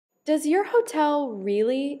Does your hotel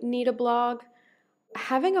really need a blog?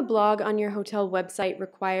 Having a blog on your hotel website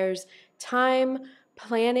requires time,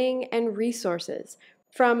 planning, and resources.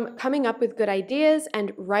 From coming up with good ideas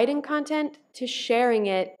and writing content to sharing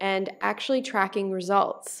it and actually tracking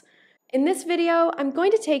results. In this video, I'm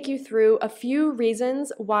going to take you through a few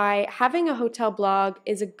reasons why having a hotel blog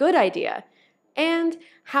is a good idea and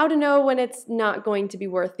how to know when it's not going to be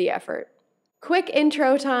worth the effort. Quick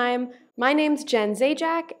intro time. My name's Jenn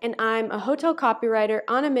and I'm a hotel copywriter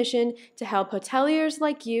on a mission to help hoteliers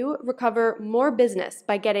like you recover more business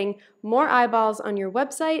by getting more eyeballs on your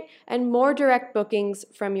website and more direct bookings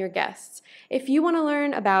from your guests. If you want to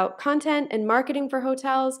learn about content and marketing for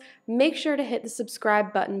hotels, make sure to hit the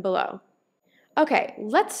subscribe button below. Okay,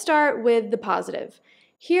 let's start with the positive.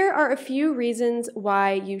 Here are a few reasons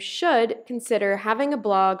why you should consider having a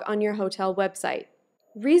blog on your hotel website.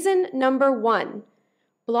 Reason number 1.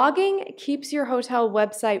 Blogging keeps your hotel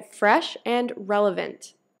website fresh and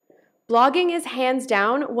relevant. Blogging is hands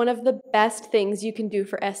down one of the best things you can do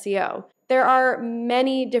for SEO. There are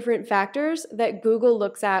many different factors that Google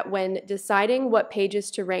looks at when deciding what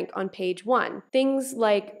pages to rank on page 1. Things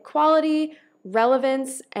like quality,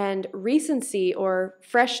 relevance, and recency or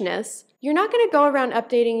freshness. You're not going to go around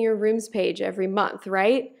updating your rooms page every month,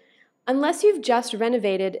 right? Unless you've just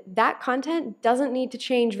renovated, that content doesn't need to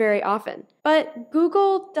change very often. But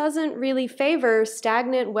Google doesn't really favor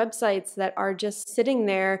stagnant websites that are just sitting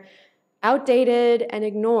there, outdated and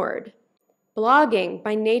ignored. Blogging,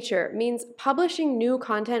 by nature, means publishing new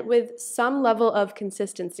content with some level of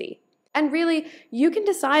consistency. And really, you can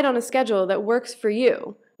decide on a schedule that works for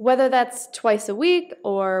you. Whether that's twice a week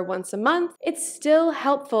or once a month, it's still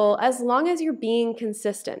helpful as long as you're being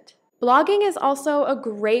consistent. Blogging is also a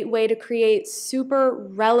great way to create super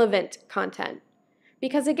relevant content.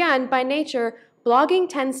 Because again, by nature, blogging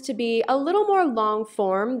tends to be a little more long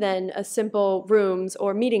form than a simple rooms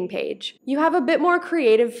or meeting page. You have a bit more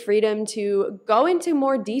creative freedom to go into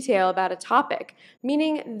more detail about a topic,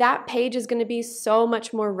 meaning that page is going to be so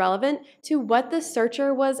much more relevant to what the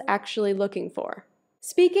searcher was actually looking for.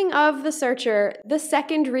 Speaking of the searcher, the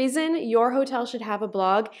second reason your hotel should have a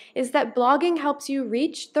blog is that blogging helps you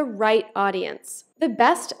reach the right audience. The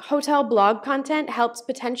best hotel blog content helps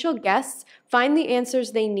potential guests find the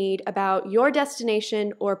answers they need about your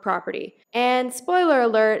destination or property. And spoiler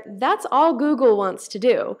alert, that's all Google wants to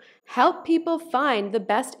do. Help people find the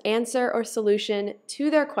best answer or solution to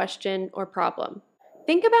their question or problem.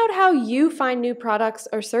 Think about how you find new products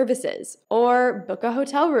or services, or book a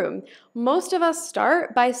hotel room. Most of us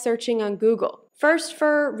start by searching on Google. First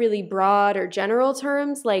for really broad or general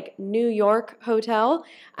terms like New York hotel,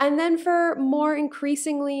 and then for more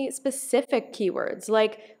increasingly specific keywords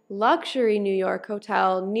like luxury New York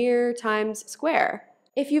hotel near Times Square.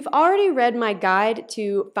 If you've already read my guide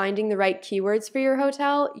to finding the right keywords for your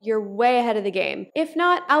hotel, you're way ahead of the game. If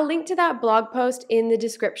not, I'll link to that blog post in the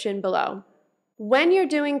description below. When you're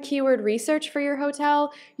doing keyword research for your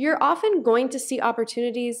hotel, you're often going to see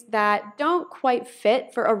opportunities that don't quite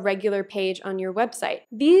fit for a regular page on your website.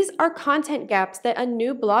 These are content gaps that a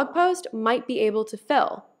new blog post might be able to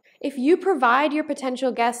fill. If you provide your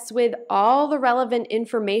potential guests with all the relevant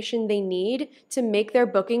information they need to make their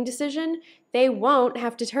booking decision, they won't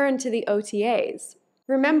have to turn to the OTAs.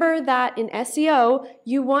 Remember that in SEO,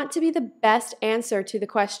 you want to be the best answer to the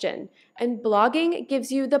question, and blogging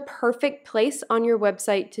gives you the perfect place on your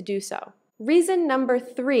website to do so. Reason number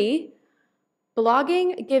 3,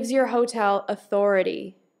 blogging gives your hotel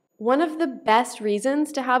authority. One of the best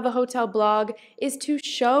reasons to have a hotel blog is to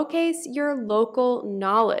showcase your local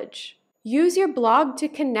knowledge. Use your blog to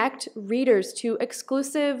connect readers to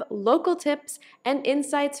exclusive local tips and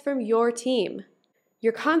insights from your team.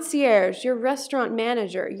 Your concierge, your restaurant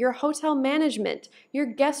manager, your hotel management, your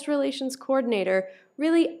guest relations coordinator,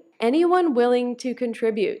 really anyone willing to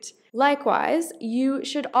contribute. Likewise, you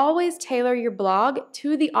should always tailor your blog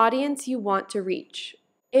to the audience you want to reach.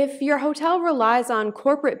 If your hotel relies on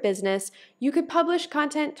corporate business, you could publish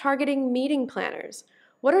content targeting meeting planners.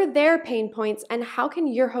 What are their pain points and how can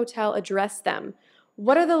your hotel address them?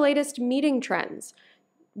 What are the latest meeting trends?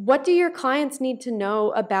 What do your clients need to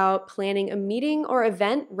know about planning a meeting or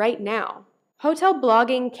event right now? Hotel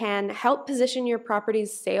blogging can help position your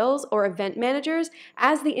property's sales or event managers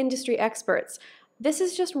as the industry experts. This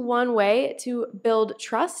is just one way to build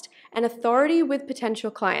trust and authority with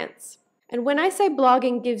potential clients. And when I say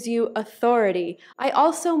blogging gives you authority, I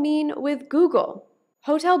also mean with Google.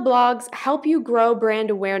 Hotel blogs help you grow brand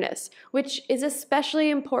awareness, which is especially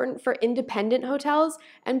important for independent hotels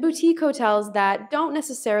and boutique hotels that don't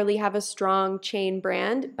necessarily have a strong chain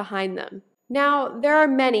brand behind them. Now, there are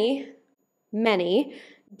many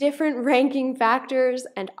different ranking factors,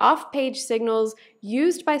 and off-page signals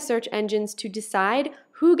used by search engines to decide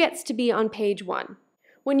who gets to be on page 1.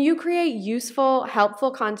 When you create useful,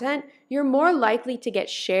 helpful content, you're more likely to get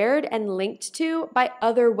shared and linked to by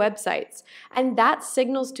other websites, and that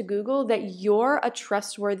signals to Google that you're a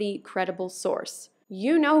trustworthy, credible source.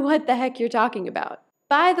 You know what the heck you're talking about.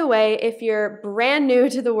 By the way, if you're brand new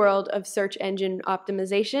to the world of search engine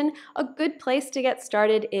optimization, a good place to get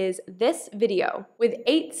started is this video with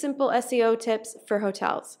 8 simple SEO tips for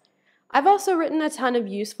hotels. I've also written a ton of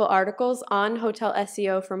useful articles on hotel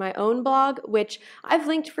SEO for my own blog, which I've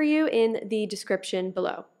linked for you in the description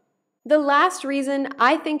below. The last reason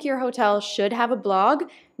I think your hotel should have a blog,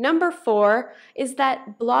 number 4, is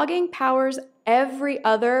that blogging powers every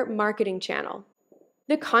other marketing channel.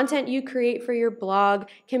 The content you create for your blog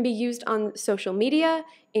can be used on social media,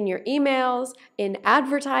 in your emails, in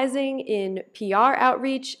advertising, in PR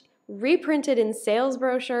outreach, reprinted in sales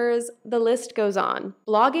brochures, the list goes on.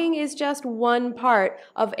 Blogging is just one part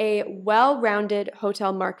of a well-rounded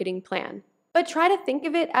hotel marketing plan. But try to think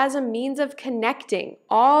of it as a means of connecting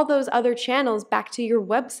all those other channels back to your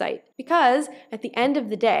website. Because at the end of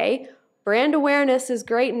the day, brand awareness is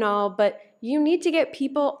great and all, but you need to get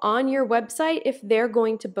people on your website if they're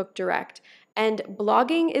going to book direct, and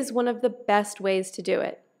blogging is one of the best ways to do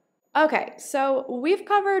it. Okay, so we've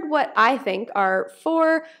covered what I think are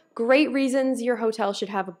 4 great reasons your hotel should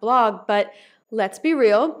have a blog, but let's be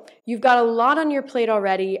real, you've got a lot on your plate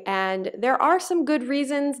already, and there are some good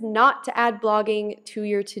reasons not to add blogging to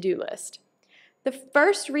your to-do list. The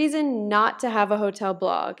first reason not to have a hotel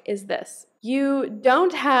blog is this: you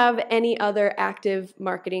don't have any other active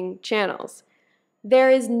marketing channels. There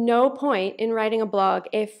is no point in writing a blog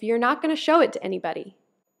if you're not going to show it to anybody.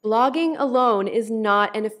 Blogging alone is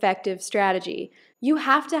not an effective strategy. You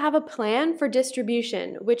have to have a plan for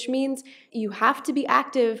distribution, which means you have to be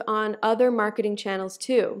active on other marketing channels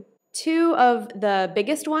too. 2 of the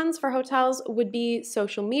biggest ones for hotels would be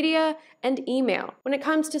social media and email. When it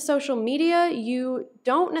comes to social media, you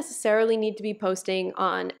don't necessarily need to be posting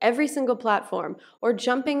on every single platform or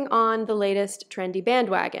jumping on the latest trendy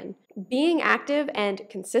bandwagon. Being active and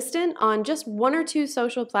consistent on just 1 or 2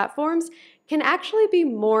 social platforms can actually be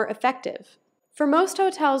more effective. For most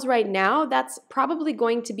hotels right now, that's probably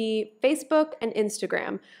going to be Facebook and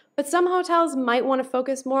Instagram, but some hotels might want to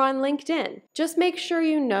focus more on LinkedIn. Just make sure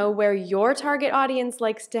you know where your target audience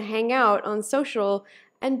likes to hang out on social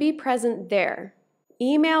and be present there.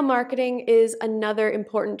 Email marketing is another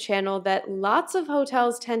important channel that lots of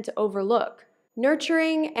hotels tend to overlook.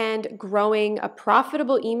 Nurturing and growing a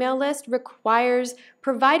profitable email list requires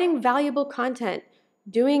providing valuable content,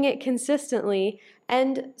 doing it consistently,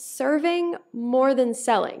 and serving more than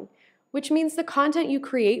selling, which means the content you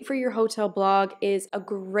create for your hotel blog is a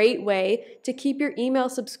great way to keep your email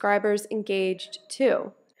subscribers engaged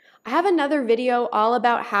too. I have another video all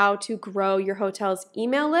about how to grow your hotel's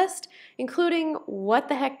email list, including what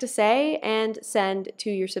the heck to say and send to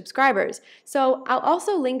your subscribers. So I'll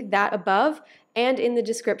also link that above and in the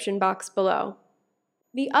description box below.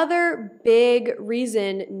 The other big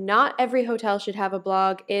reason not every hotel should have a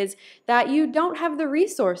blog is that you don't have the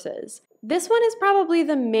resources. This one is probably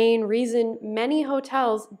the main reason many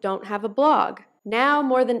hotels don't have a blog. Now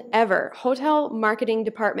more than ever, hotel marketing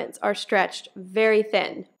departments are stretched very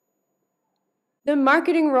thin. The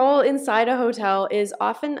marketing role inside a hotel is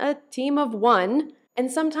often a team of 1, and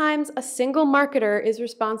sometimes a single marketer is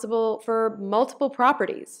responsible for multiple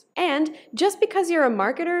properties. And just because you're a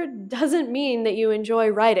marketer doesn't mean that you enjoy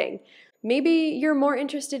writing. Maybe you're more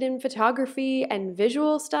interested in photography and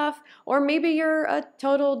visual stuff, or maybe you're a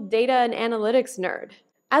total data and analytics nerd.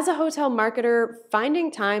 As a hotel marketer,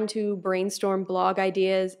 finding time to brainstorm blog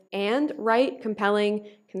ideas and write compelling,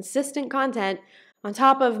 consistent content on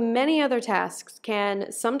top of many other tasks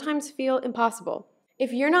can sometimes feel impossible.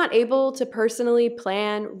 If you're not able to personally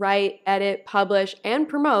plan, write, edit, publish, and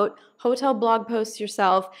promote hotel blog posts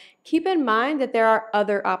yourself, keep in mind that there are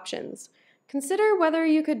other options. Consider whether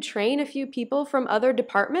you could train a few people from other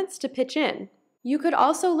departments to pitch in. You could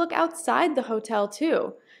also look outside the hotel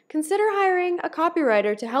too. Consider hiring a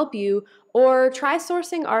copywriter to help you, or try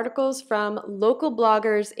sourcing articles from local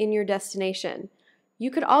bloggers in your destination. You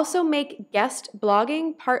could also make guest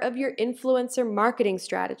blogging part of your influencer marketing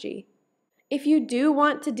strategy. If you do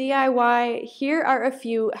want to DIY, here are a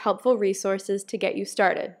few helpful resources to get you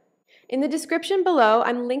started. In the description below,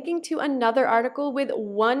 I'm linking to another article with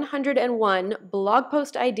 101 blog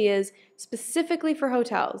post ideas specifically for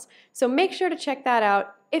hotels, so make sure to check that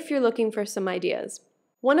out if you're looking for some ideas.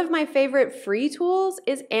 One of my favorite free tools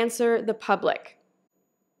is Answer the Public.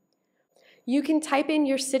 You can type in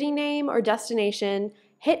your city name or destination,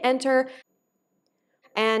 hit enter,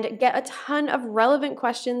 and get a ton of relevant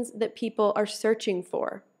questions that people are searching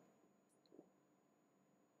for.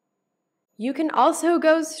 You can also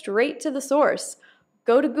go straight to the source.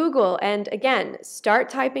 Go to Google and, again, start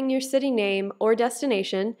typing your city name or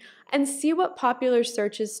destination and see what popular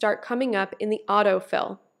searches start coming up in the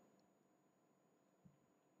autofill.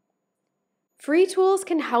 Free tools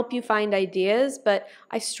can help you find ideas, but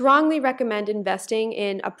I strongly recommend investing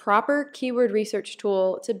in a proper keyword research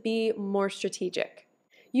tool to be more strategic.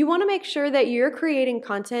 You want to make sure that you're creating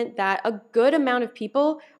content that a good amount of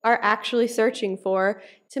people are actually searching for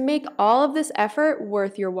to make all of this effort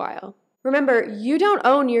worth your while. Remember, you don't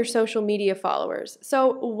own your social media followers,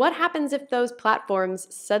 so what happens if those platforms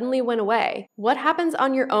suddenly went away? What happens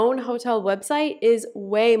on your own hotel website is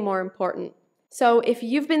way more important. So if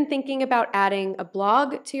you've been thinking about adding a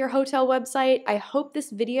blog to your hotel website, I hope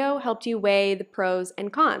this video helped you weigh the pros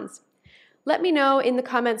and cons. Let me know in the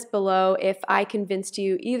comments below if I convinced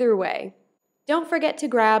you either way. Don't forget to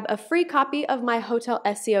grab a free copy of my hotel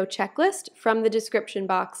SEO checklist from the description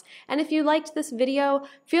box. And if you liked this video,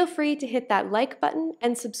 feel free to hit that like button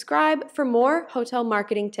and subscribe for more hotel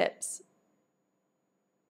marketing tips.